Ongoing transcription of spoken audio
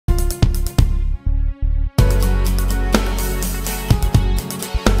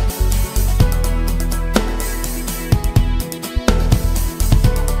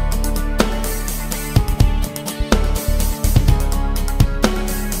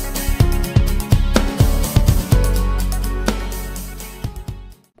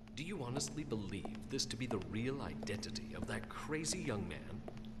real identity of that crazy young man?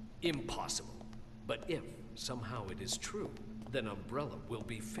 Impossible. But if somehow it is true, then Umbrella will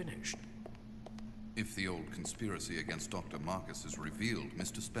be finished. If the old conspiracy against Dr. Marcus is revealed,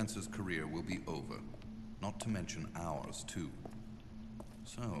 Mr. Spencer's career will be over. Not to mention ours, too.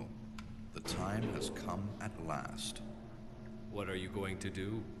 So, the time has come at last. What are you going to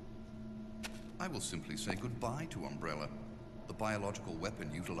do? I will simply say goodbye to Umbrella. The biological weapon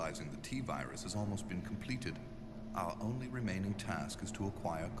utilizing the T-virus has almost been completed. Our only remaining task is to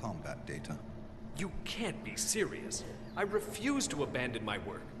acquire combat data. You can't be serious. I refuse to abandon my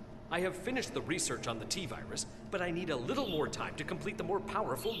work. I have finished the research on the T-virus, but I need a little more time to complete the more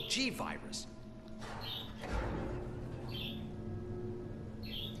powerful G-virus.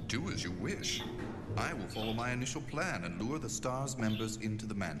 Do as you wish. I will follow my initial plan and lure the STARS members into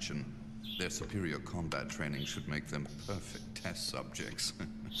the mansion. Their superior combat training should make them perfect test subjects.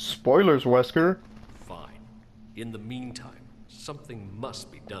 Spoilers, Wesker. Fine. In the meantime, something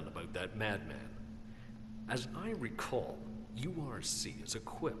must be done about that madman. As I recall, URC is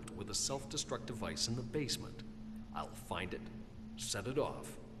equipped with a self-destruct device in the basement. I'll find it, set it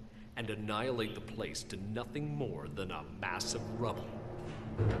off, and annihilate the place to nothing more than a mass of rubble.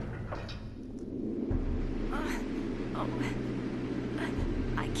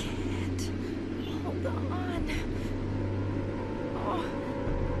 I can't. Hold on. Oh.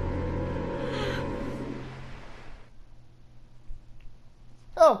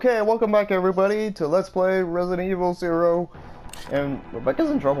 Okay, welcome back everybody to Let's Play Resident Evil 0. And Rebecca's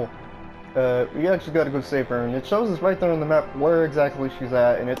in trouble. We actually got a good save her, and it shows us right there on the map where exactly she's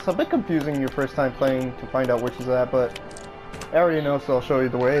at, and it's a bit confusing your first time playing to find out where she's at, but I already know, so I'll show you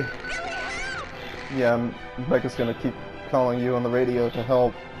the way. Yeah, Rebecca's gonna keep calling you on the radio to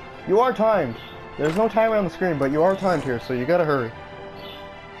help. You are timed! There's no timer on the screen, but you are timed here, so you gotta hurry.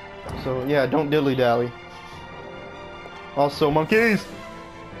 So yeah, don't dilly-dally. Also, monkeys!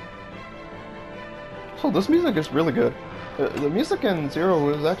 So this music is really good. The music in Zero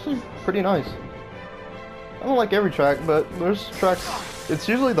is actually pretty nice. I don't like every track, but there's tracks... It's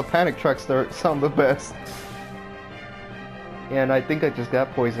usually the panic tracks that sound the best. And I think I just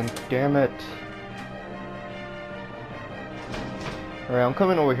got poisoned. Damn it. Alright, I'm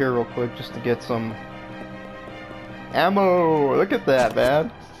coming over here real quick just to get some ammo. Look at that,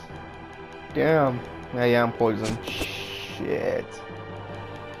 man. Damn. Yeah, I'm poisoned. Shit.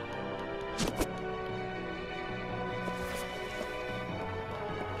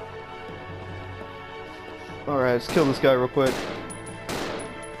 Alright, let's kill this guy real quick.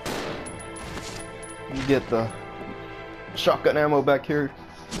 Get the shotgun ammo back here.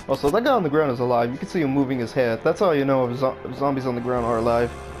 Also, that guy on the ground is alive. You can see him moving his head. That's how you know if zombies on the ground are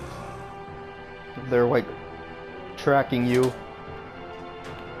alive. They're like tracking you.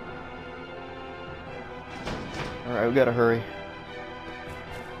 Alright, we gotta hurry.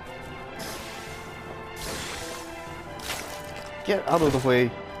 Get out of the way.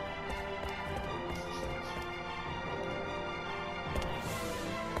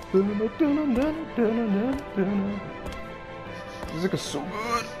 Music is so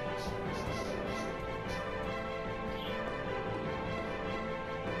good.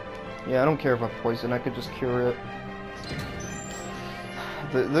 Yeah, I don't care if I'm poisoned. I could just cure it.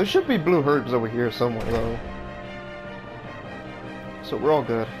 There should be blue herbs over here somewhere, though. So we're all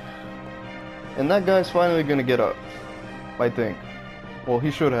good. And that guy's finally gonna get up. I think. Well,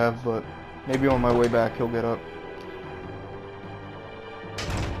 he should have, but maybe on my way back he'll get up.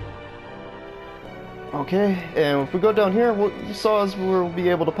 Okay, and if we go down here, what you saw is we'll be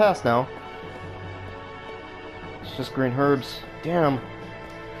able to pass now. It's just green herbs. Damn.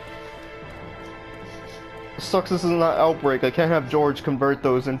 It sucks this is not Outbreak. I can't have George convert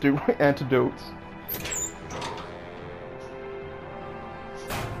those into antidotes.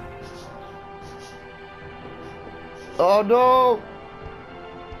 Oh no!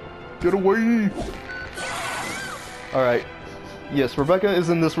 Get away! Alright. Yes, Rebecca is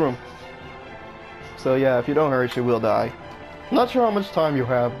in this room. So yeah, if you don't hurry, she will die. Not sure how much time you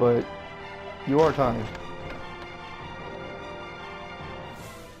have, but you are timed.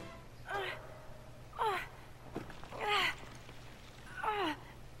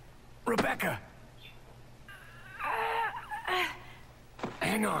 Rebecca!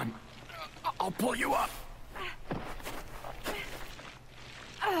 Hang on. I'll pull you up.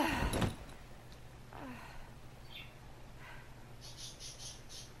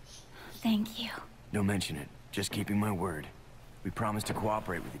 Thank you. Don't mention it. Just keeping my word. We promised to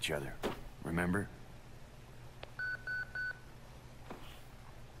cooperate with each other. Remember?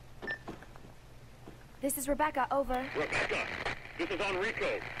 This is Rebecca, over. Rebecca, this is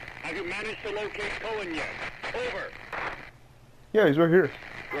Enrico. Have you managed to locate Cohen yet? Yeah, he's right here.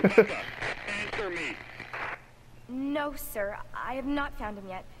 Rebecca, answer me. No, sir. I have not found him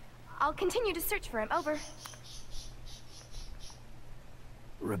yet. I'll continue to search for him. Over.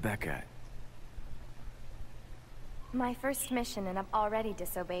 Rebecca, My first mission, and I've already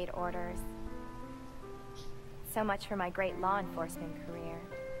disobeyed orders. So much for my great law enforcement career.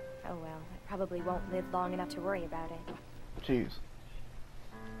 Oh well, I probably won't live long enough to worry about it. Jeez.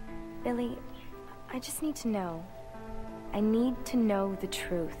 Billy, I just need to know. I need to know the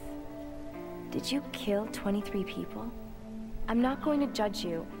truth. Did you kill 23 people? I'm not going to judge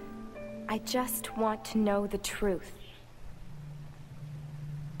you. I just want to know the truth.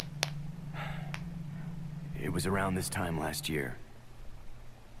 it was around this time last year.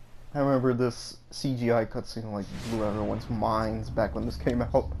 I remember this CGI cutscene like blew everyone's minds back when this came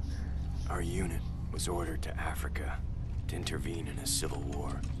out. Our unit was ordered to Africa to intervene in a civil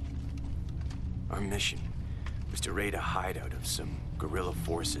war. Our mission was to raid a hideout of some guerrilla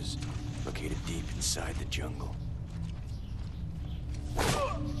forces located deep inside the jungle.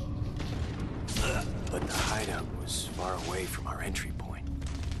 But the hideout was far away from our entry point.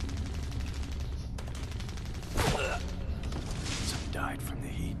 Some died from the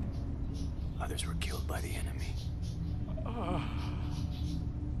heat. Others were killed by the enemy.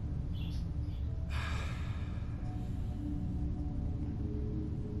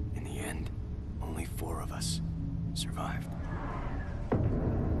 In the end, only 4 of us survived.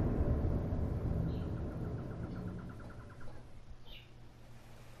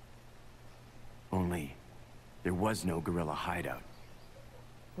 Only, there was no guerrilla hideout.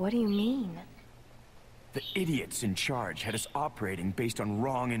 What do you mean? The idiots in charge had us operating based on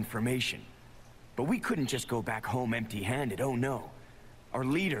wrong information. But we couldn't just go back home empty-handed, oh no. Our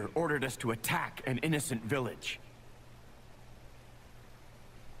leader ordered us to attack an innocent village.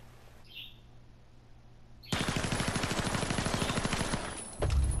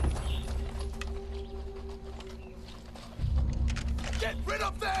 Get rid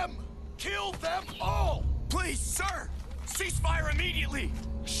of them! Kill them all! Please, sir! Ceasefire immediately!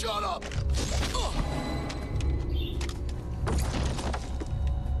 Shut up!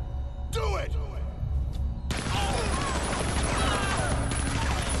 Do it!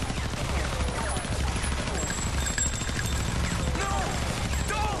 No!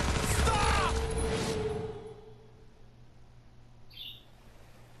 Don't! Stop!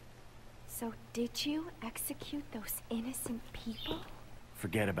 So did you execute those innocent people?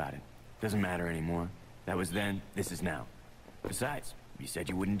 Forget about it. Doesn't matter anymore. That was then, this is now. Besides, you said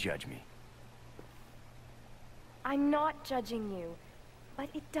you wouldn't judge me. I'm not judging you, but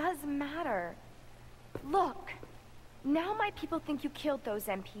it does matter. Look, now my people think you killed those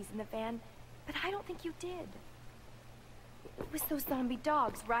MPs in the van, but I don't think you did. It was those zombie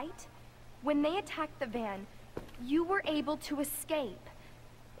dogs, right? When they attacked the van, you were able to escape.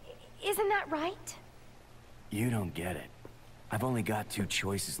 Isn't that right? You don't get it. I've only got 2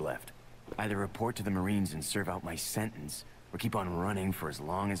 choices left. Either report to the Marines and serve out my sentence, or keep on running for as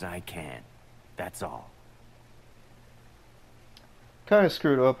long as I can. That's all. Kind of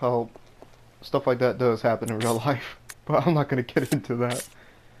screwed up how stuff like that does happen in real life, but I'm not gonna get into that.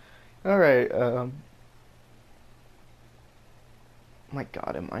 Alright, my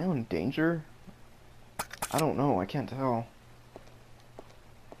god, am I in danger? I don't know, I can't tell.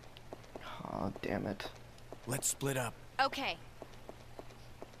 Oh, damn it. Let's split up. Okay.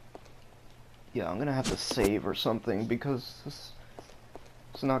 Yeah, I'm gonna have to save or something because this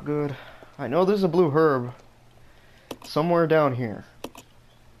is not good. I know there's a blue herb somewhere down here.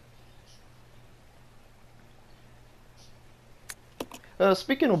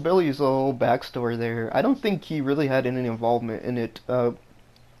 Speaking of Billy's whole backstory there, I don't think he really had any involvement in it.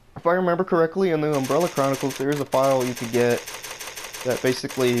 If I remember correctly, in the Umbrella Chronicles, there is a file you could get that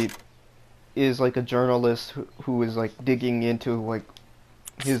basically is like a journalist who is like digging into like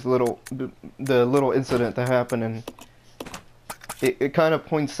his the little incident that happened, and it kind of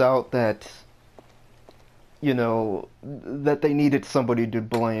points out that, you know, that they needed somebody to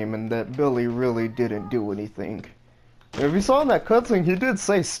blame and that Billy really didn't do anything. If you saw in that cutscene, he did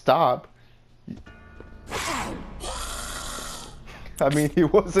say stop. I mean, he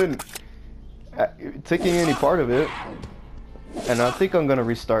wasn't taking any part of it. And I think I'm gonna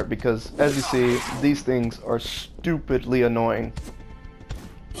restart because, as you see, these things are stupidly annoying.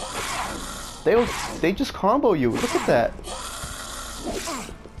 They just combo you. Look at that.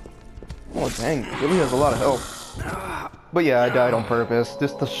 Oh dang, Billy has a lot of health. But yeah, I died on purpose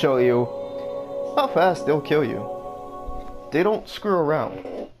just to show you how fast they'll kill you. They don't screw around.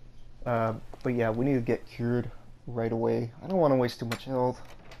 But yeah, we need to get cured right away. I don't want to waste too much health.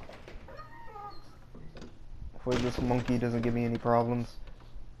 Hopefully this monkey doesn't give me any problems.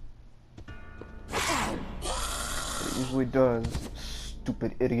 But it usually does.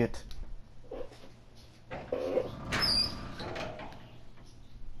 Stupid idiot.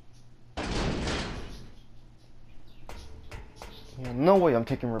 Yeah, no way I'm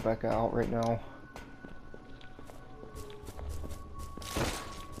taking Rebecca out right now.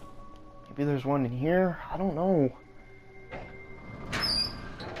 Maybe there's one in here? I don't know.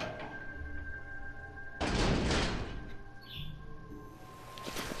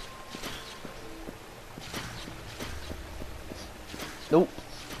 Nope.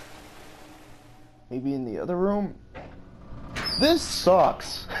 Maybe in the other room? This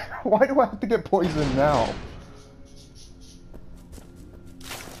sucks! Why do I have to get poisoned now?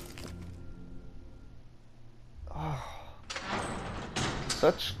 Oh,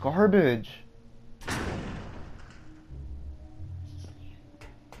 such garbage.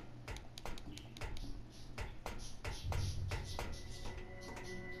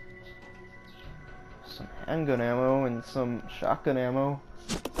 Some handgun ammo and some shotgun ammo.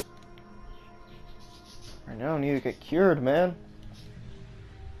 Right now I need to get cured, man.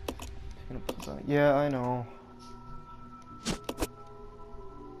 Yeah, I know.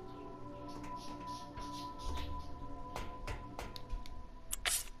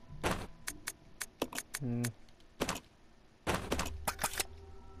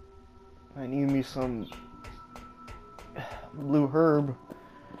 I need me some blue herb.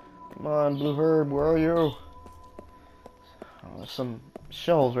 Come on, blue herb, where are you? Oh, there's some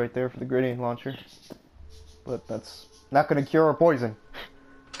shells right there for the grenade launcher. But that's not gonna cure our poison.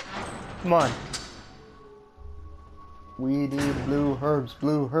 Come on. We need blue herbs,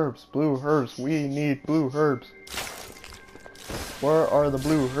 blue herbs, blue herbs. We need blue herbs. Where are the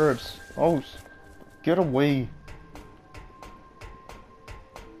blue herbs? Oh, get away.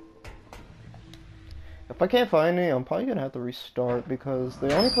 If I can't find any, I'm probably gonna have to restart because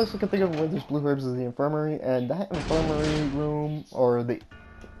the only place I can think of where there's blue herbs is the infirmary, and that infirmary room, or the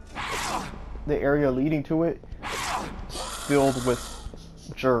area leading to it, is filled with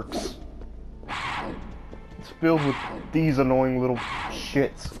jerks. It's filled with these annoying little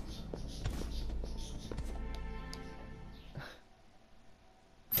shits.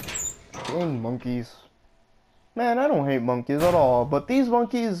 Dang monkeys. Man, I don't hate monkeys at all, but these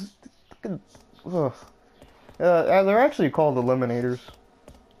monkeys... Ugh. They're actually called eliminators.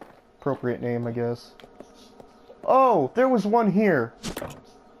 Appropriate name, I guess. Oh, there was one here.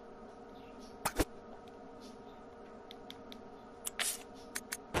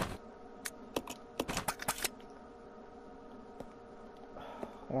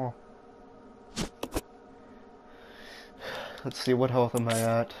 Oh. Let's see, what health am I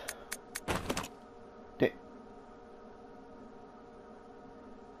at?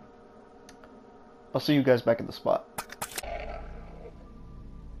 I'll see you guys back at the spot.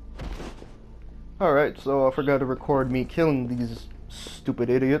 Alright, so I forgot to record me killing these stupid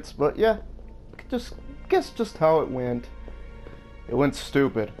idiots, but yeah, guess just how it went. It went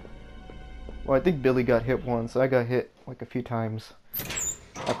stupid. Well, I think Billy got hit once. I got hit like a few times.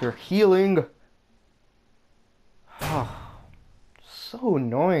 After healing. So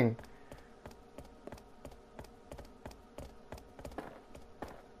annoying.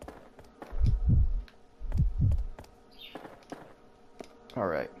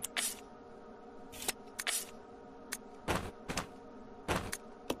 Alright.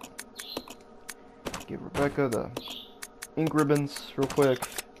 Give Rebecca the ink ribbons real quick.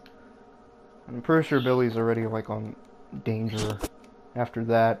 I'm pretty sure Billy's already like on danger after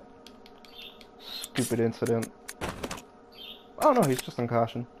that stupid incident. Oh no, he's just on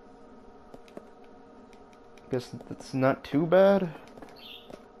caution. Guess that's not too bad.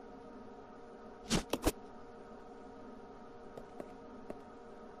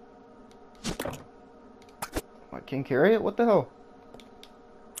 I can't carry it? What the hell?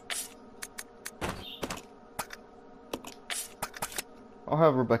 I'll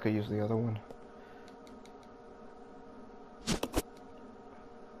have Rebecca use the other one.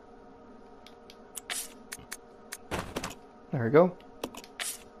 There we go.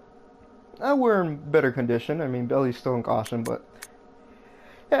 Now we're in better condition. I mean, Billy's still in caution, but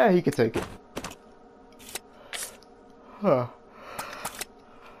yeah, he could take it. Huh.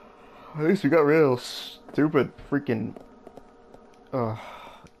 At least we got real stupid freaking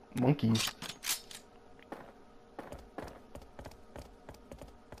monkeys.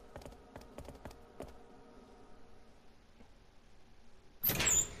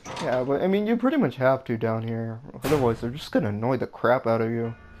 Yeah, but I mean, you pretty much have to down here. Otherwise, they're just gonna annoy the crap out of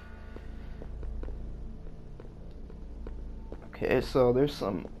you. Okay, so there's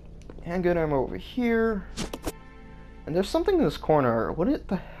some handgun ammo over here. And there's something in this corner. What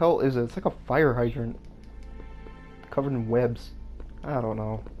the hell is it? It's like a fire hydrant. Covered in webs. I don't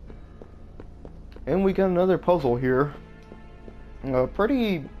know. And we got another puzzle here. A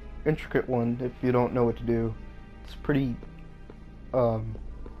pretty intricate one if you don't know what to do. It's pretty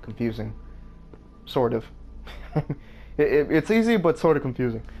confusing. Sort of. It's easy but sort of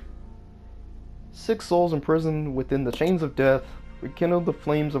confusing. 6 souls imprisoned within the chains of death rekindle the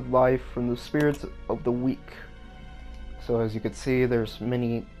flames of life from the spirits of the weak. So as you can see, there's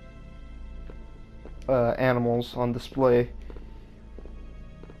many animals on display.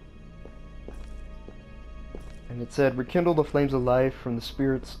 And it said, rekindle the flames of life from the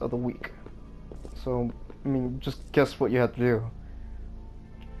spirits of the weak. So, I mean, just guess what you have to do.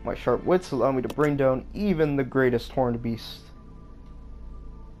 My sharp wits allow me to bring down even the greatest horned beast.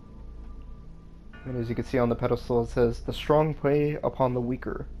 And as you can see on the pedestal, it says, the strong prey upon the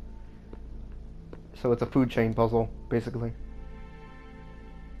weaker. So it's a food chain puzzle, basically.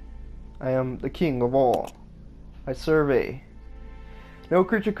 I am the king of all. I survey. No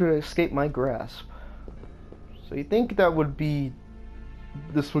creature could escape my grasp. So you think that would be...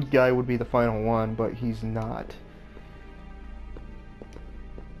 this guy would be the final one, but he's not.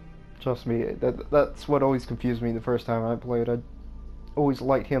 Trust me, that's what always confused me the first time I played. I'd always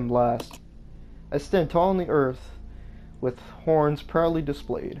liked him last. I stand tall on the earth, with horns proudly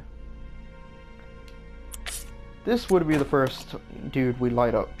displayed. This would be the first dude we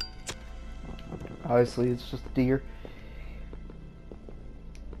light up. Obviously, it's just a deer.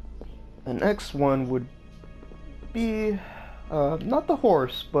 The next one would be, not the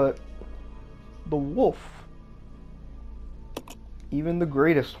horse, but the wolf. Even the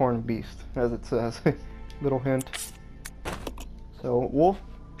greatest horned beast, as it says. Little hint. So, wolf.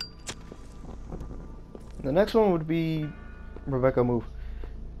 The next one would be... Rebecca, move.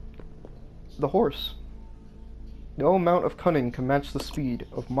 The horse. No amount of cunning can match the speed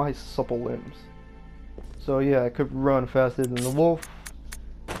of my supple limbs. So yeah, I could run faster than the wolf.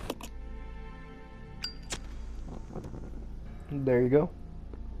 There you go.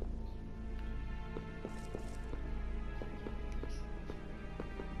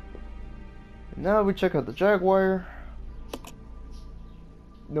 Now we check out the jaguar.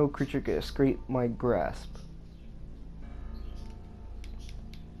 No creature can escape my grasp.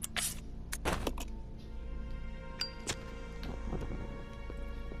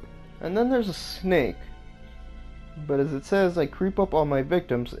 And then there's a snake. But as it says, I creep up on my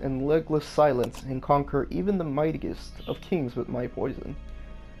victims in legless silence and conquer even the mightiest of kings with my poison.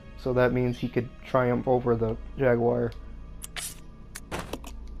 So that means he could triumph over the jaguar.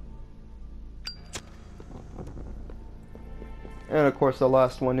 And of course the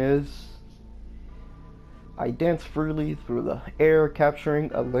last one is... I dance freely through the air,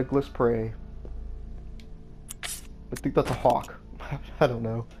 capturing a legless prey. I think that's a hawk. I don't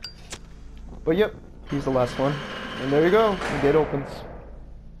know. But yep, he's the last one. And there you go, the gate opens.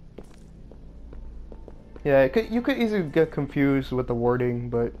 Yeah, you could easily get confused with the wording,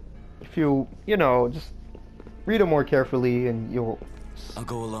 but if you know, just read it more carefully and I'll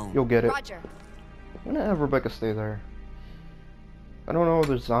go alone. You'll get it. Roger. I'm gonna have Rebecca stay there. I don't know if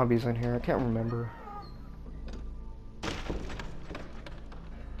there's zombies in here, I can't remember.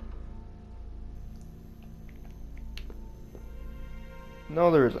 No,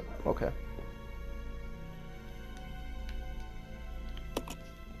 there isn't. Okay.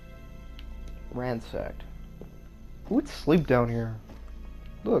 Ransacked. Who would sleep down here?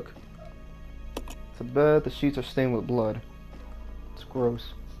 Look. It's a bed, the sheets are stained with blood. It's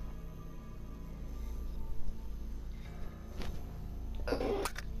gross.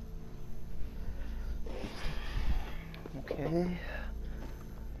 Okay.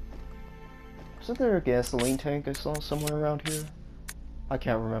 Wasn't there a gasoline tank I saw somewhere around here? I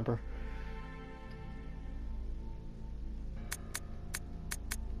can't remember.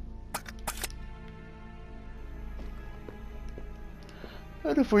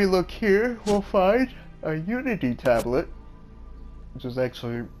 And if we look here, we'll find a Unity tablet, which is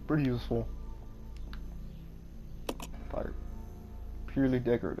actually pretty useful. But purely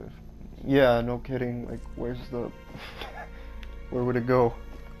decorative. Yeah, no kidding. Like, where's the... where would it go?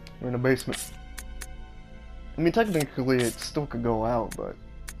 We're in a basement. I mean, technically it still could go out, but...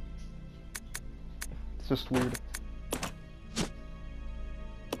 it's just weird.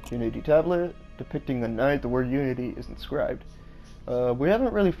 Unity tablet, depicting a knight. The word Unity is inscribed. We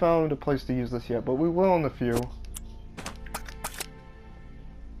haven't really found a place to use this yet, but we will in a few.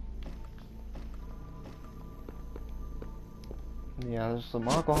 Yeah, there's some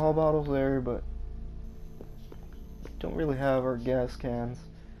alcohol bottles there, but don't really have our gas cans,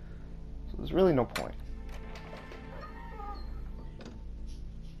 so there's really no point.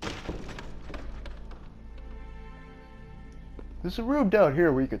 There's a room down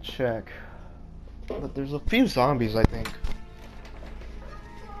here where you could check. But there's a few zombies, I think.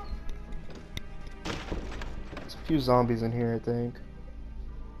 There's a few zombies in here, I think.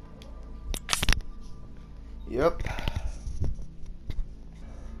 Yep.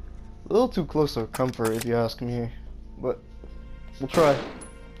 A little too close for comfort, if you ask me. But we'll try.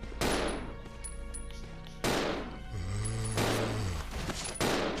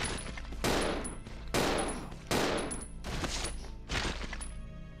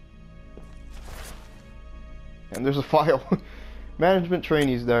 And there's a file. Management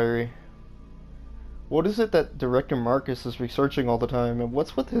Trainee's Diary. What is it that Director Marcus is researching all the time, and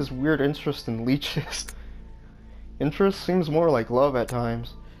what's with his weird interest in leeches? Interest seems more like love at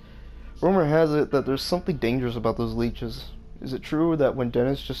times. Rumor has it that there's something dangerous about those leeches. Is it true that when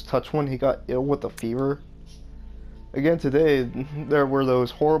Dennis just touched one, he got ill with a fever? Again today, there were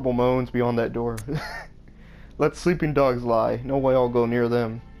those horrible moans beyond that door. Let sleeping dogs lie. No way I'll go near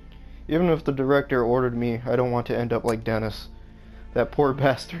them. Even if the director ordered me, I don't want to end up like Dennis. That poor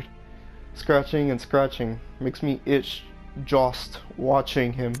bastard. Scratching and scratching makes me itch just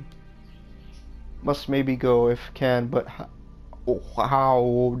watching him. Must maybe go if can, but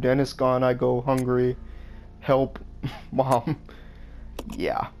how? Dennis gone, I go hungry. Help, Mom.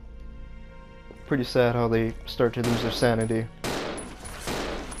 Yeah. Pretty sad how they start to lose their sanity.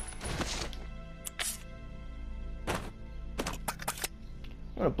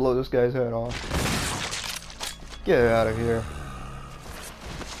 I'm gonna blow this guy's head off. Get out of here.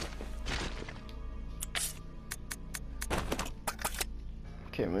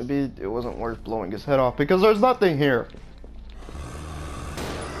 Okay, maybe it wasn't worth blowing his head off because there's nothing here.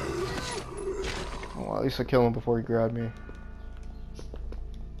 Oh, well, at least I kill him before he grabbed me.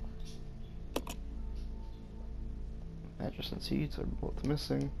 Mattress and seats are both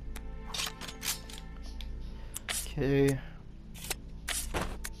missing. Okay.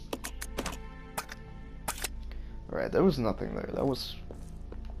 Alright, there was nothing there. That was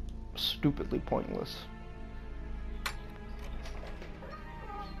stupidly pointless.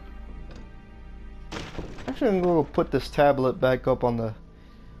 Actually, I'm going to put this tablet back up on the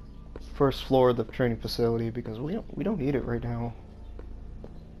first floor of the training facility because we don't need it right now.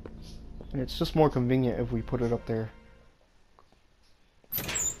 And it's just more convenient if we put it up there.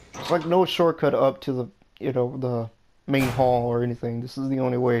 There's like no shortcut up to the, the main hall or anything. This is the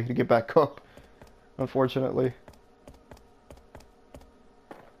only way to get back up, unfortunately.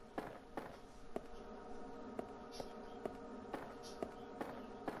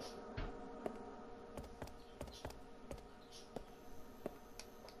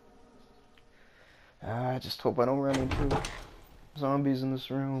 I just hope I don't run into zombies in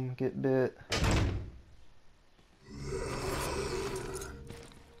this room, get bit.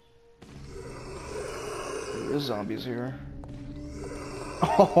 There's zombies here.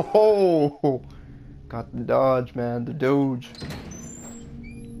 Oh! Got the dodge, man, the doge.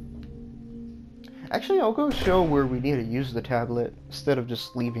 Actually, I'll go show where we need to use the tablet instead of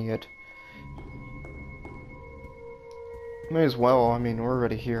just leaving it. May as well, I mean, we're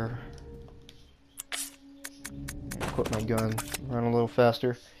already here. Put my gun, run a little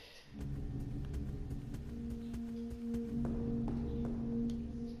faster.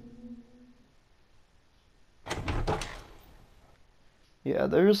 Yeah,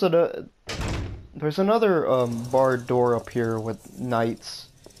 there's another barred door up here with knights,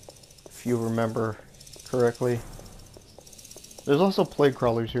 if you remember correctly. There's also plague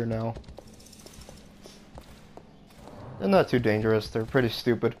crawlers here now. They're not too dangerous, they're pretty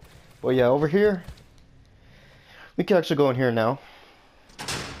stupid. But yeah, over here, we can actually go in here now.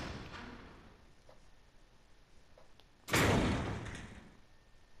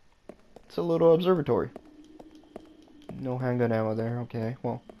 It's a little observatory. No handgun ammo there, okay,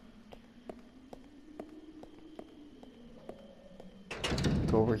 well.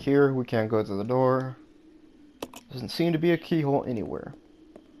 Go over here, we can't go to the door. Doesn't seem to be a keyhole anywhere.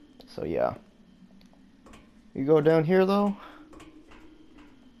 So yeah. You go down here though.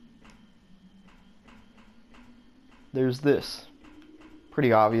 There's this.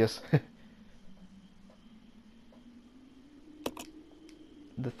 Pretty obvious.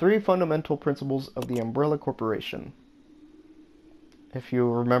 The 3 fundamental principles of the Umbrella Corporation. If you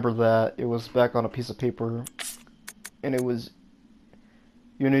remember that, it was back on a piece of paper. And it was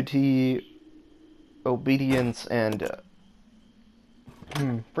unity, obedience, and...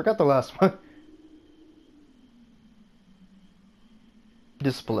 forgot the last one.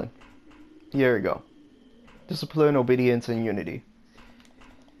 Discipline. Here we go. Discipline, obedience, and unity.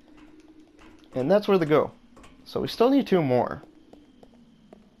 And that's where they go. So we still need 2 more.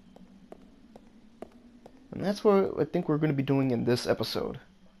 And that's what I think we're going to be doing in this episode.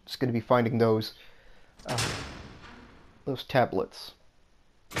 Just going to be finding those tablets.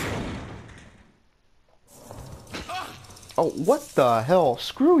 Oh, what the hell?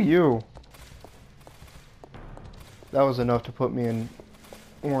 Screw you. That was enough to put me in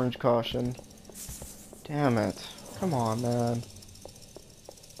orange caution. Damn it. Come on, man.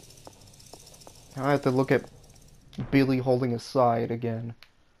 Now I have to look at Billy holding his side again.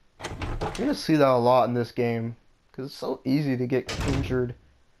 You're gonna see that a lot in this game, because it's so easy to get injured.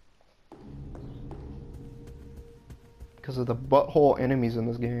 Because of the butthole enemies in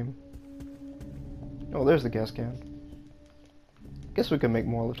this game. Oh, there's the gas can. Guess we can make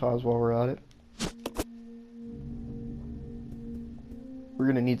Molotovs while we're at it. We're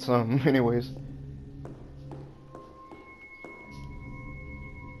gonna need some, anyways.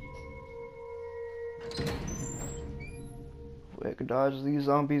 I could dodge these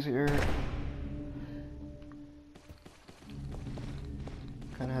zombies here.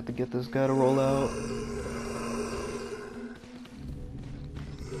 Kinda have to get this guy to roll out.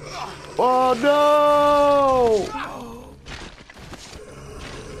 Oh no!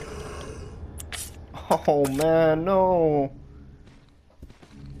 Oh man, no!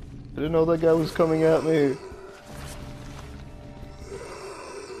 I didn't know that guy was coming at me.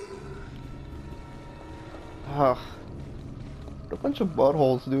 Ah. What a bunch of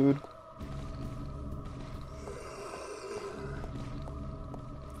buttholes, dude.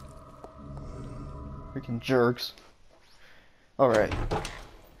 Freaking jerks. Alright.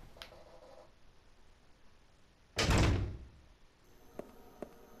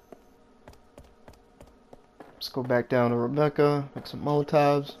 Let's go back down to Rebecca, make some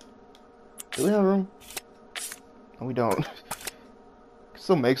Molotovs. Do we have room? No, we don't. Can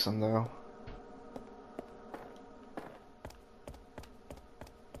still make some though.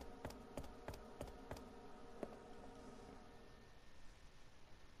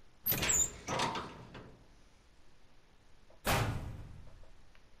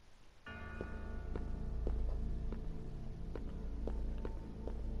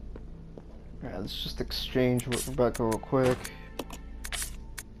 Alright, let's just exchange with Rebecca real quick.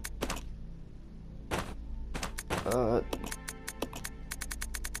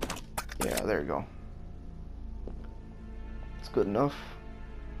 Yeah, there you go. It's good enough.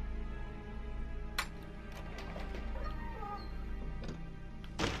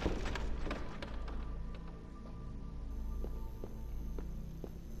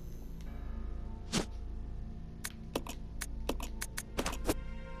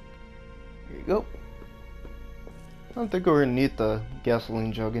 Here you go. I don't think we're gonna need the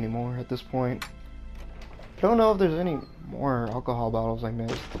gasoline jug anymore at this point. I don't know if there's any more alcohol bottles I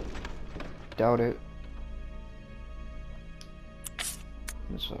missed. Doubt it.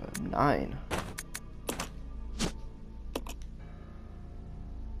 It's 9.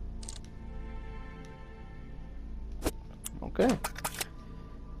 Okay.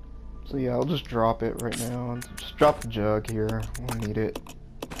 So yeah, I'll just drop it right now. Just drop the jug here. We'll need it.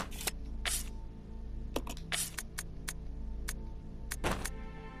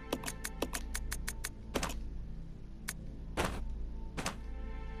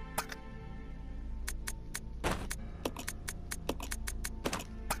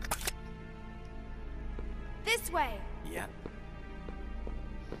 This way. Yeah.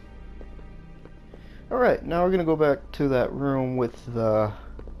 Alright, now we're gonna go back to that room with the...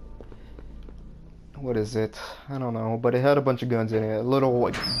 what is it? I don't know, but it had a bunch of guns in it. A little,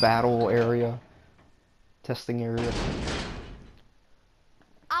 like, battle area. Testing area.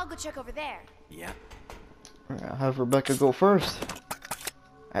 I'll go check over there. Yeah. Alright, I'll have Rebecca go first.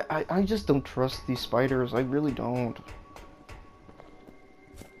 I just don't trust these spiders. I really don't.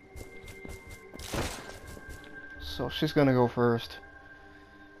 So she's gonna go first.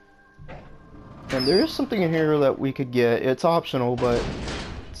 And there is something in here that we could get. It's optional, but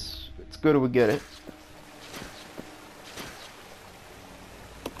it's good if we get it.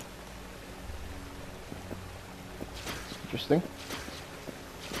 Interesting.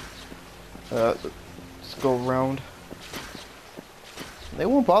 Let's go around. They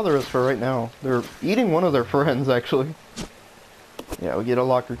won't bother us for right now. They're eating one of their friends, actually. Yeah, we get a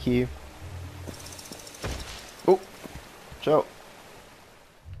locker key. Oh, ciao.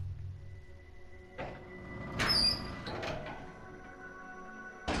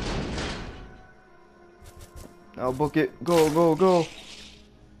 Now book it. Go, go, go.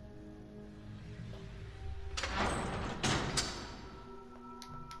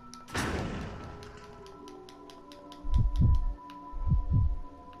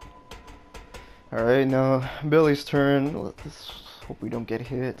 Alright, now Billy's turn. Let's hope we don't get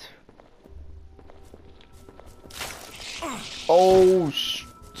hit. Oh,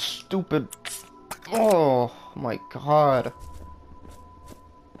 stupid. Oh my god.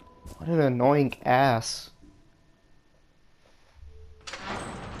 What an annoying ass.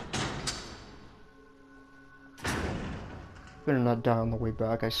 Better not die on the way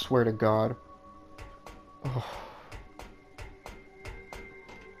back, I swear to god. Oh.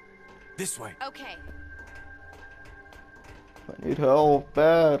 This way. Okay. I need help,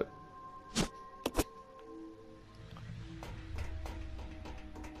 bad.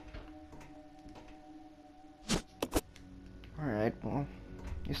 Alright, well,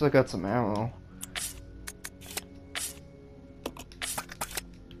 at least I got some ammo.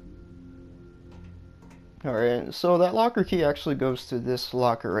 Alright, so that locker key actually goes to this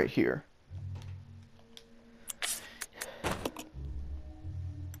locker right here.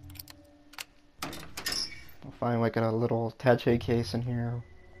 I'll find like a little attache case in here.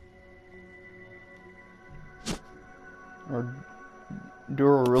 Or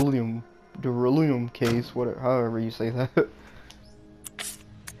duralium case, whatever, however you say that.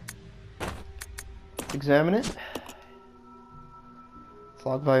 Let's examine it. It's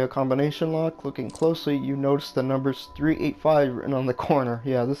locked via combination lock. Looking closely, you notice the numbers 385 written on the corner.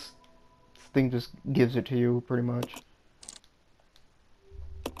 Yeah, this thing just gives it to you, pretty much.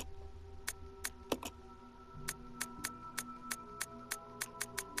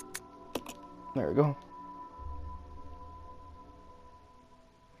 There we go.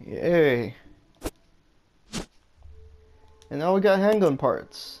 Yay. And now we got handgun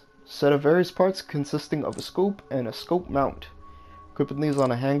parts. Set of various parts consisting of a scope and a scope mount. Equipping these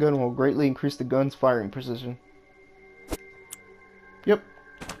on a handgun will greatly increase the gun's firing precision. Yep,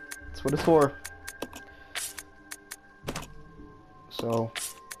 that's what it's for. So,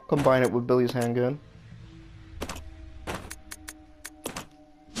 combine it with Billy's handgun.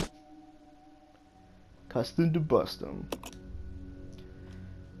 Custom to bust them.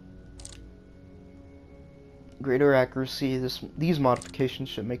 Greater accuracy. These modifications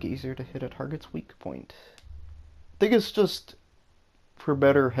should make it easier to hit a target's weak point. I think it's just for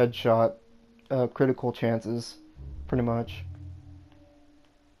better headshot, critical chances, pretty much.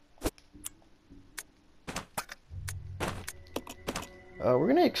 We're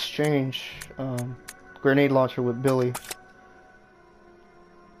gonna exchange grenade launcher with Billy.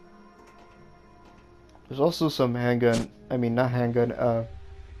 There's also some handgun, not handgun,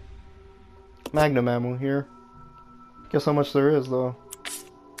 magnum ammo here. Guess how much there is, though.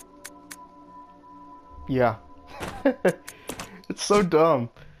 Yeah. It's so dumb.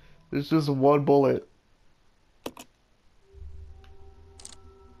 There's just one bullet.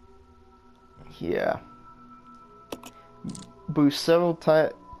 Yeah. Boost several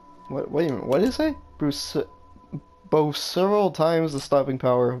times. Wait a minute, what did it say? Boast several times the stopping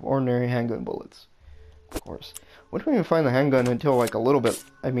power of ordinary handgun bullets. Of course. We didn't even find the handgun until like a little bit.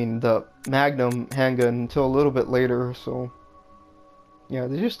 The Magnum handgun until a little bit later, so. Yeah,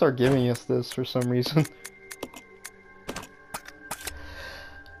 they just start giving us this for some reason.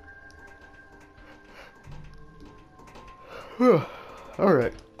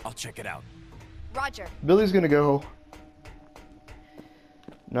 Alright. I'll check it out. Roger. Billy's gonna go.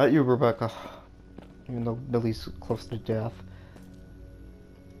 Not you, Rebecca. Even though Billy's close to death.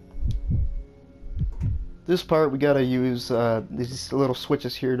 This part we gotta use these little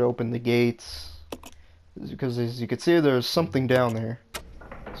switches here to open the gates. Because as you can see, there's something down there.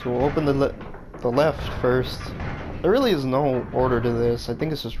 So we'll open the left first. There really is no order to this. I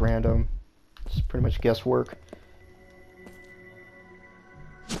think it's just random. It's pretty much guesswork.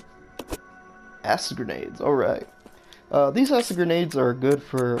 Acid grenades, alright. These acid grenades are good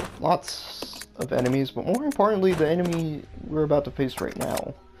for lots of enemies, but more importantly, the enemy we're about to face right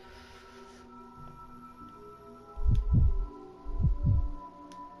now.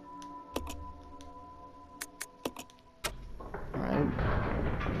 Alright.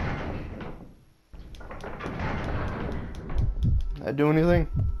 Did I do anything?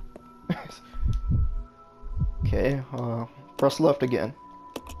 Okay, press left again.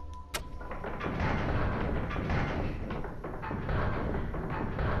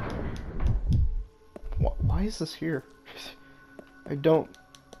 Why is this here? I don't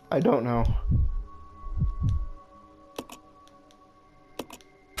know.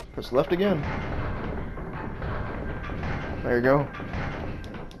 Press left again. There you go.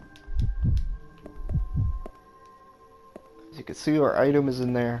 As you can see, our item is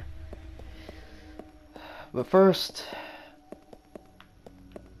in there. But first,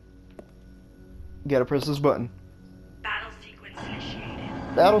 you gotta press this button. Battle sequence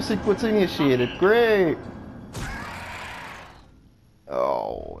initiated. Battle sequence initiated. Great!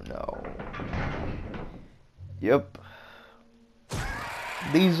 Oh no. Yep.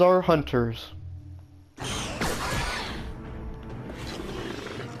 These are hunters.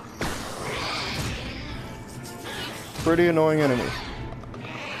 Pretty annoying enemies.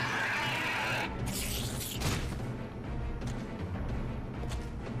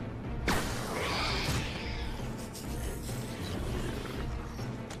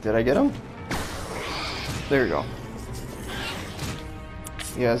 Did I get him? There you go.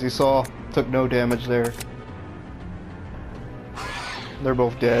 Yeah, as you saw, took no damage there. They're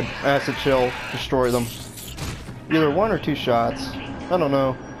both dead. Acid shell, destroy them. Either 1 or 2 shots. I don't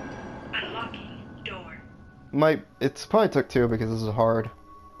know. Unlocking door. It's probably took 2 because this is hard.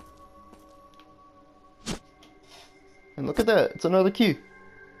 And look at that, it's another key.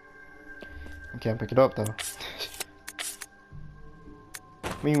 I can't pick it up though.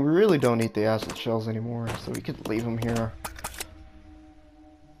 I mean, we really don't need the acid shells anymore, so we could leave them here.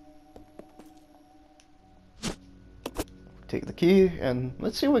 Take the key, and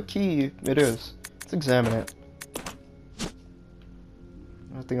let's see what key it is. Let's examine it.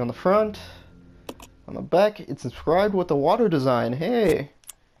 Nothing on the front. On the back, it's inscribed with the water design. Hey!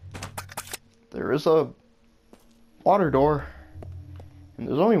 There is a water door. And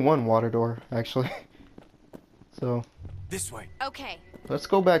there's only one water door, actually. So, This way. Okay. let's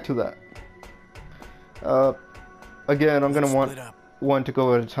go back to that. Again, I'm gonna want Split up. one to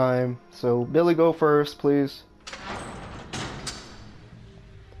go at a time. So, Billy, go first, please.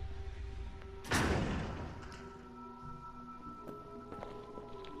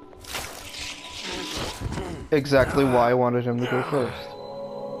 Exactly why I wanted him to go first.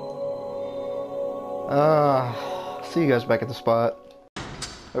 See you guys back at the spot.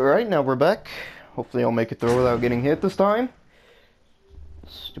 Alright, now we're back. Hopefully I'll make it through without getting hit this time.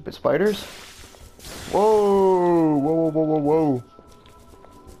 Stupid spiders. Whoa! Whoa, whoa, whoa, whoa, whoa.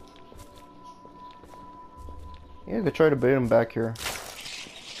 Yeah, I could try to bait him back here.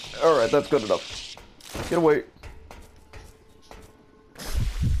 Alright, that's good enough. Get away.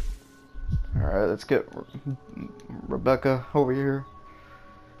 Alright, let's get Rebecca over here.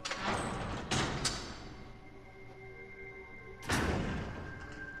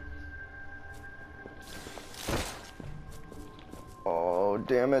 Oh,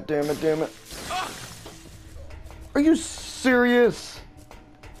 damn it, damn it, damn it. Are you serious?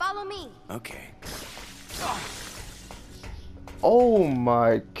 Follow me. Okay. Oh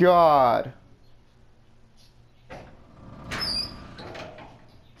my god.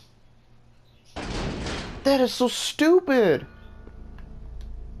 That is so stupid.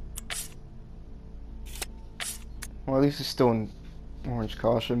 Well, at least he's still in orange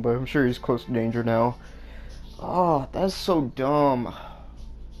caution, but I'm sure he's close to danger now. Oh, that's so dumb.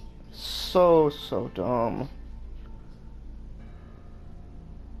 So dumb.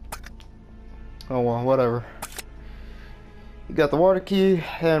 Oh well, whatever. You got the water key,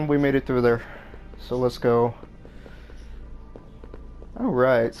 and we made it through there. So let's go.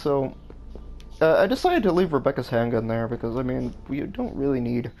 Alright, so I decided to leave Rebecca's handgun there because, I mean, we don't really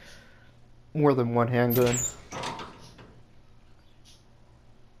need more than one handgun.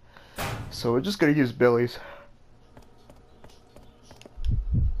 So we're just gonna use Billy's.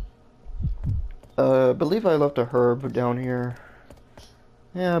 I believe I left a herb down here.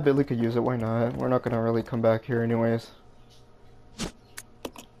 Yeah, Billy could use it, why not? We're not gonna really come back here anyways.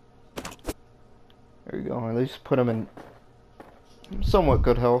 There you go, at least put him in somewhat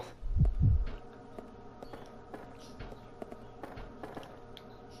good health.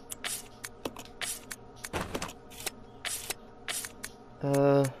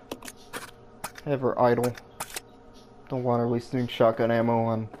 Have her idle. Don't want her wasting shotgun ammo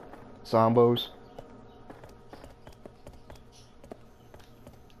on zombos.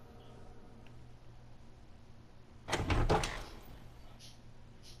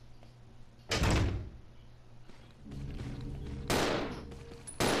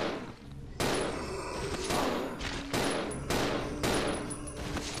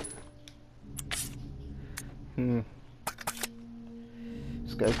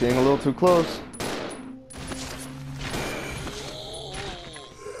 This guy's getting a little too close.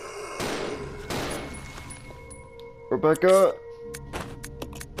 Rebecca!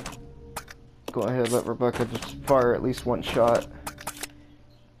 Go ahead, let Rebecca just fire at least one shot.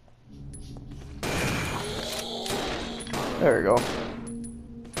 There you go.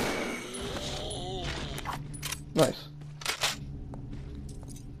 Nice.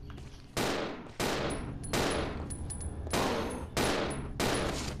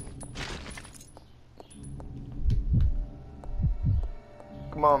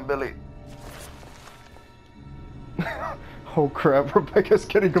 Come on, Billy. Oh crap, Rebecca's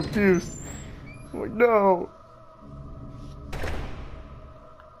getting confused. I'm like, no.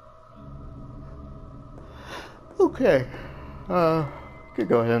 Okay. Could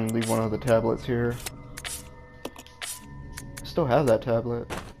go ahead and leave one of the tablets here. Still have that tablet.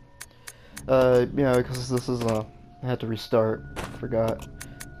 Yeah, because this is I had to restart. Forgot.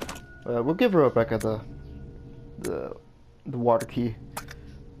 We'll give Rebecca the water key.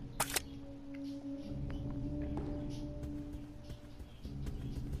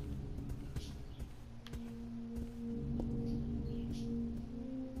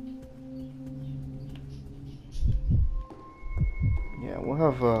 Yeah, we'll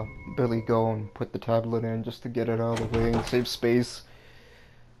have Billy go and put the tablet in just to get it out of the way and save space.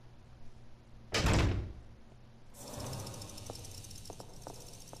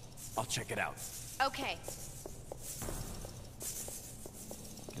 I'll check it out. Okay.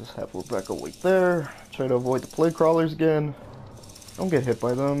 Just have Rebecca wait there. Try to avoid the plague crawlers again. Don't get hit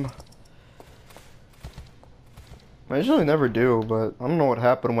by them. I usually never do, but I don't know what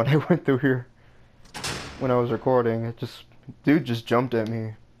happened when I went through here. When I was recording, dude just jumped at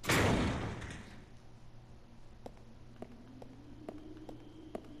me.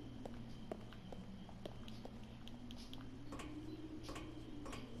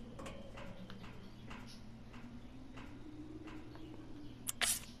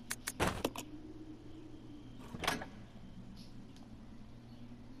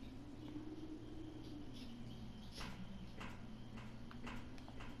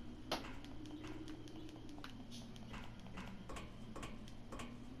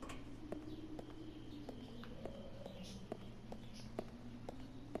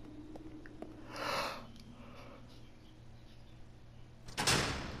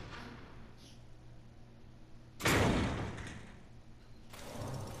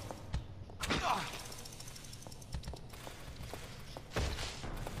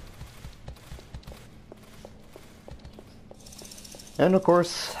 And of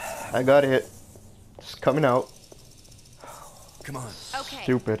course, I got it. Just coming out. Come on. Okay.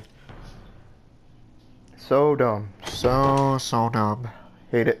 Stupid. So dumb. So dumb.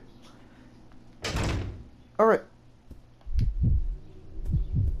 Hate it. Alright.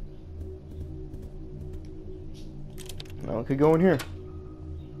 Now we could go in here.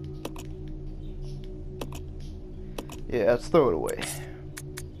 Yeah, let's throw it away.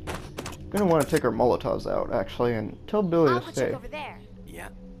 Gonna want to take our Molotovs out, actually, and tell Billy I'll to go stay. check over there. Yeah.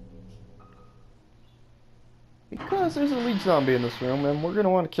 Because there's a lead zombie in this room, and we're gonna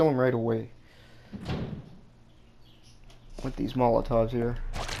want to kill him right away. With these Molotovs here.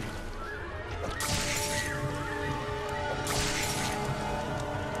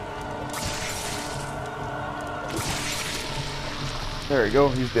 There we go,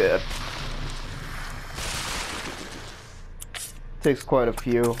 he's dead. Takes quite a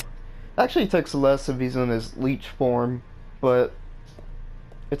few. Actually, it takes less if he's in his leech form, but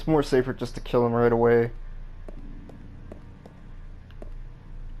it's more safer just to kill him right away.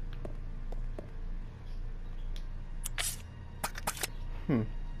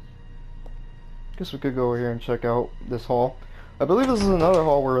 Guess we could go over here and check out this hall. I believe this is another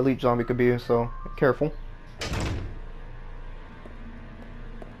hall where elite zombie could be, so careful.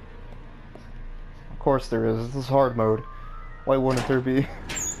 Of course there is. This is hard mode. Why wouldn't there be?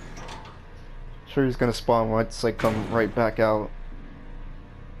 Sure, he's gonna spawn once I come right back out.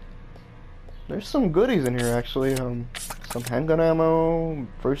 There's some goodies in here actually. Some handgun ammo,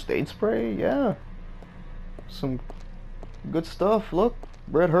 first aid spray, yeah. Some good stuff. Look,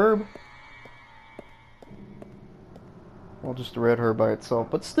 red herb. Well, just the red herb by itself,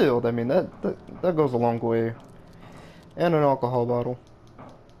 but still, I mean that goes a long way. And an alcohol bottle.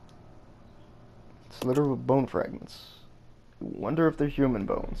 It's littered with bone fragments. Wonder if they're human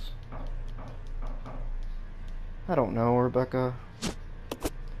bones. I don't know, Rebecca.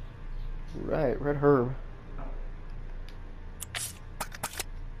 Right, red herb.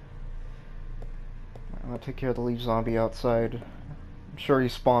 I'm gonna take care of the leech zombie outside. I'm sure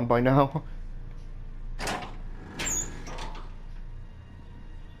he's spawned by now.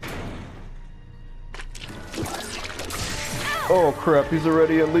 Oh crap, he's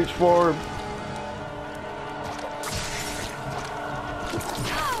already in leech form.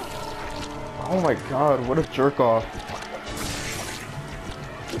 Oh my god, what a jerk off.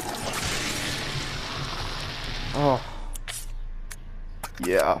 Oh.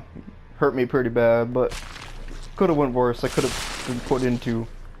 Yeah, hurt me pretty bad, but could have went worse. I could have been put into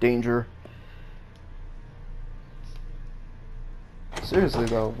danger. Seriously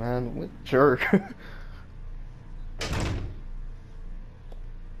though, man, what a jerk.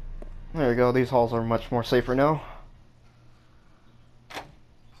 There you go, these halls are much more safer now.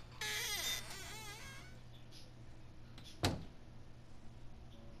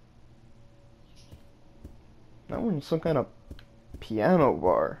 Now we're in some kind of piano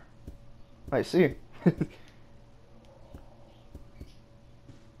bar. I see. It's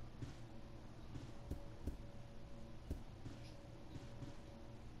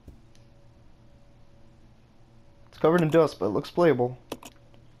covered in dust, but it looks playable.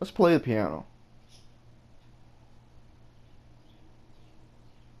 Let's play the piano.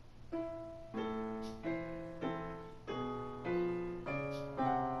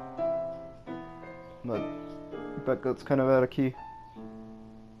 But Becca's kind of out of key.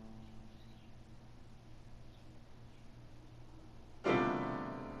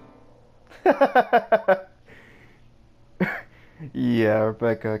 Yeah,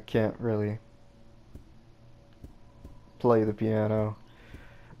 Rebecca can't really play the piano.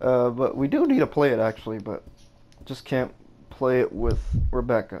 But we do need to play it actually, but just can't play it with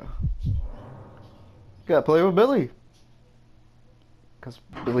Rebecca. Gotta play with Billy. Because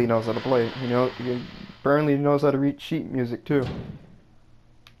Billy knows how to play. He apparently knows how to read sheet music too.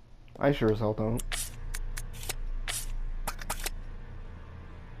 I sure as hell don't.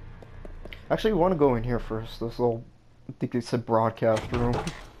 Actually, we want to go in here first. This little, I think they said broadcast room.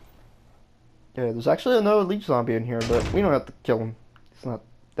 Yeah, there's actually another leech zombie in here, but we don't have to kill him. It's not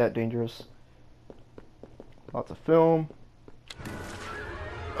that dangerous. Lots of film.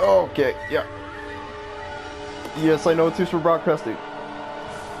 Okay, yeah. Yes, I know it's used for broadcasting.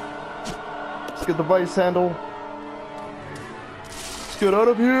 Let's get the vice handle. Let's get out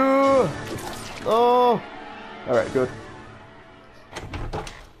of here! Oh! Alright, good.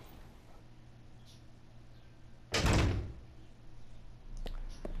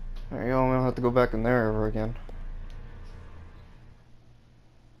 There you go, we don't have to go back in there ever again.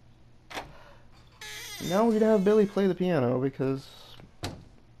 Now we'd have Billy play the piano because,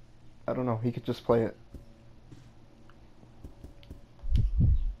 I don't know, he could just play it.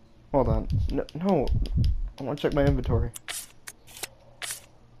 Hold on. No, I want to check my inventory.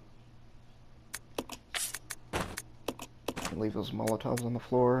 Leave those Molotovs on the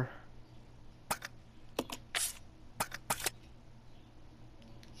floor.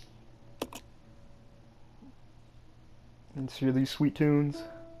 Let's hear these sweet tunes.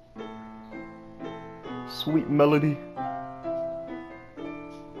 Sweet melody.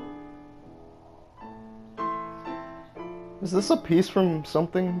 Is this a piece from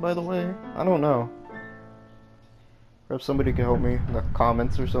something, by the way? I don't know. Or if somebody can help me in the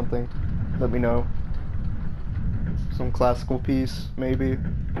comments or something, let me know. Some classical piece, maybe.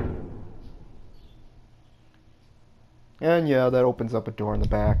 And yeah, that opens up a door in the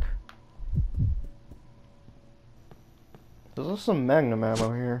back. There's also some magnum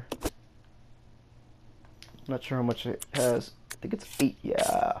ammo here. Not sure how much it has. I think it's 8.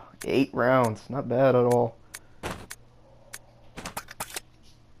 Yeah, 8 rounds. Not bad at all.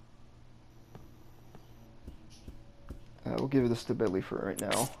 We'll give this to Billy for right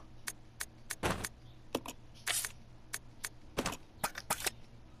now.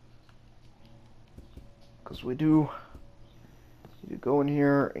 Because we do need to go in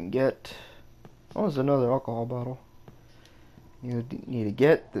here and get... Oh, there's another alcohol bottle. You need to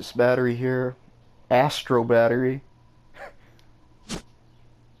get this battery here. Astro battery.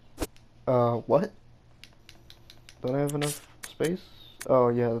 What? Don't I have enough space? Oh,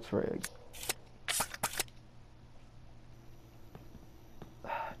 yeah, that's right.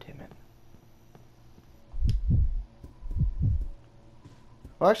 Damn it.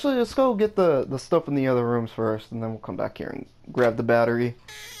 Well, actually, let's go get the stuff in the other rooms first, and then we'll come back here and grab the battery.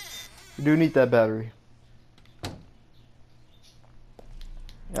 We do need that battery.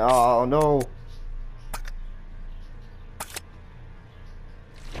 Oh, no.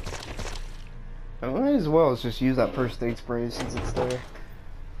 I might as well just use that first aid spray since it's there.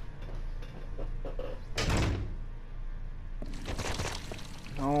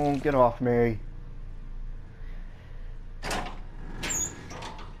 No, get off me. There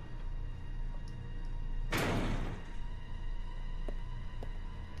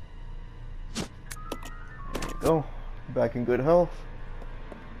you go. Back in good health.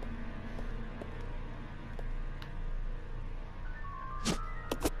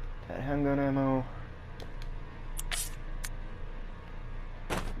 Handgun ammo.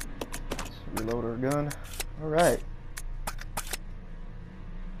 Let's reload our gun. Alright.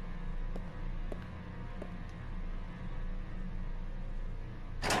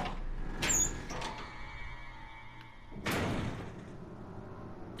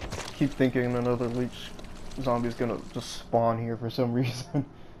 Keep thinking another leech zombie's gonna just spawn here for some reason.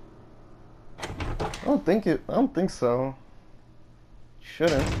 I don't think so.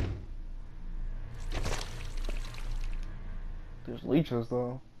 Shouldn't. There's leeches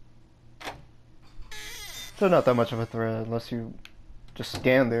though. So not that much of a threat unless you just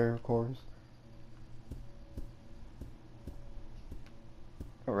stand there, of course.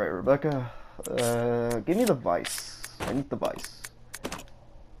 Alright, Rebecca. Give me the vice. I need the vice.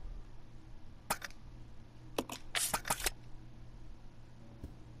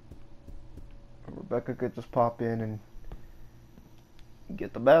 Rebecca could just pop in and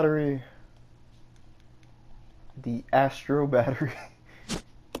get the battery. The Astro battery.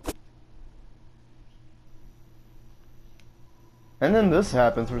 And then this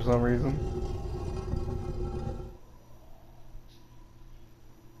happens for some reason.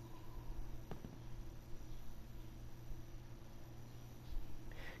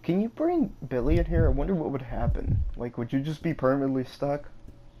 Can you bring Billy in here? I wonder what would happen. Like, would you just be permanently stuck?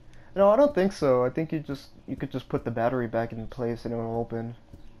 No, I don't think so. I think you could just put the battery back in place and it will open.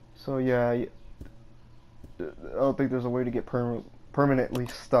 So yeah, I don't think there's a way to get permanently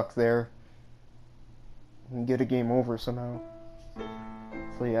stuck there and get a game over somehow.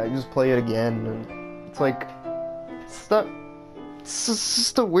 So yeah, you just play it again, and it's like it's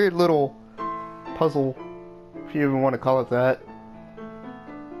just a weird little puzzle, if you even want to call it that.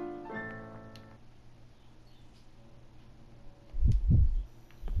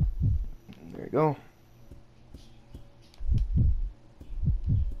 There you go.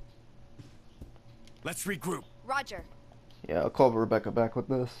 Let's regroup. Roger. Yeah, I'll call Rebecca back with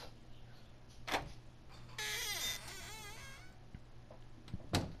this.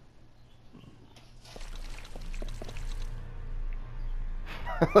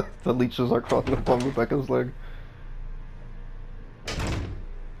 The leeches are crawling up on Rebecca's leg.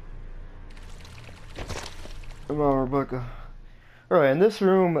 Come on, Rebecca. Alright, in this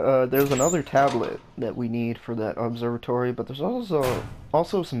room, there's another tablet that we need for that observatory, but there's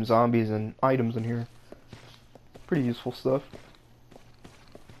also some zombies and items in here. Pretty useful stuff.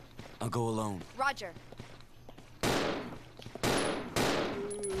 I'll go alone. Roger.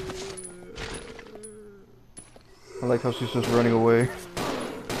 I like how she's just running away.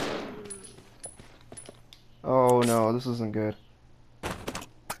 Oh no, this isn't good.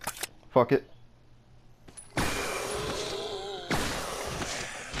 Fuck it.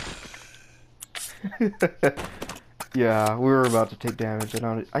 Yeah, we were about to take damage,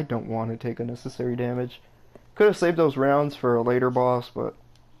 and I don't want to take unnecessary damage. Could have saved those rounds for a later boss, but...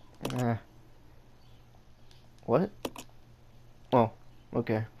 What? Oh,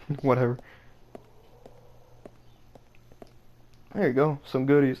 okay. Whatever. There you go, some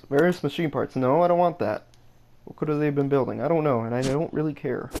goodies. Various machine parts. No, I don't want that. What could have they been building? I don't know, and I don't really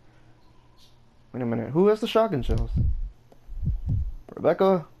care. Wait a minute, who has the shotgun shells?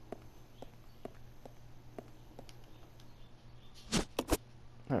 Rebecca?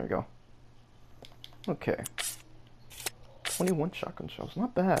 There we go. Okay. 21 shotgun shells.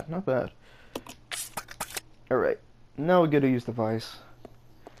 Not bad, not bad. Alright, now we get to use the vice.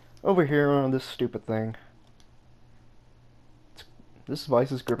 Over here on this stupid thing. This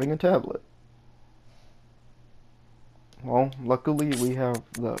vice is gripping a tablet. Well, luckily we have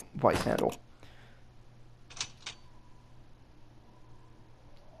the vice handle.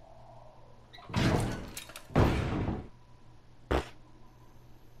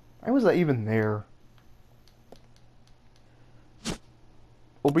 Why was that even there?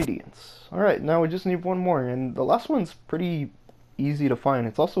 Obedience. Alright, now we just need one more, and the last one's pretty easy to find.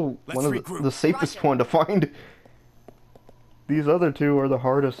 It's also one of the safest one to find. These other two are the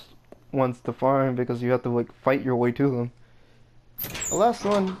hardest ones to find because you have to like fight your way to them. The last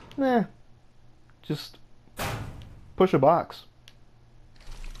one, just push a box.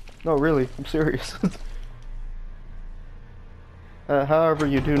 No, really, I'm serious. However,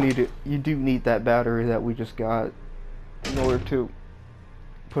 you do need that battery that we just got in order to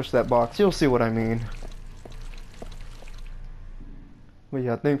push that box. You'll see what I mean. But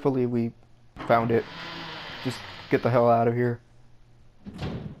yeah, thankfully we found it. Just get the hell out of here.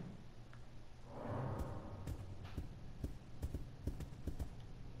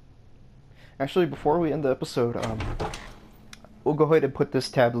 Actually, before we end the episode, we'll go ahead and put this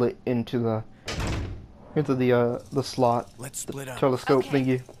tablet into the slot. Let's split up. Telescope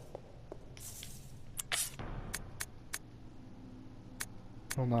thingy.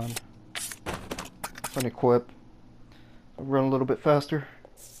 Hold on. Unequip. I'll run a little bit faster.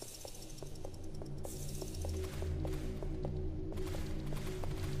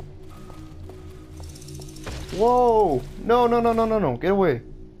 Whoa! No, no, no, no, no, no. Get away.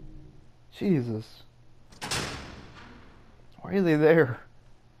 Jesus. Why are they there? Are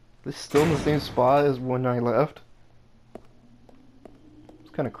they still in the same spot as when I left? It's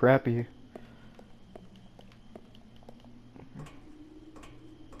kind of crappy.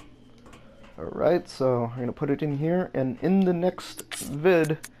 Alright, so I'm gonna put it in here, and in the next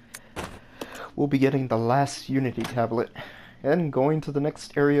vid, we'll be getting the last Unity tablet, and going to the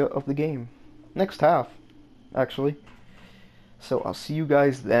next area of the game. Next half, actually. So I'll see you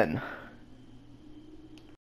guys then.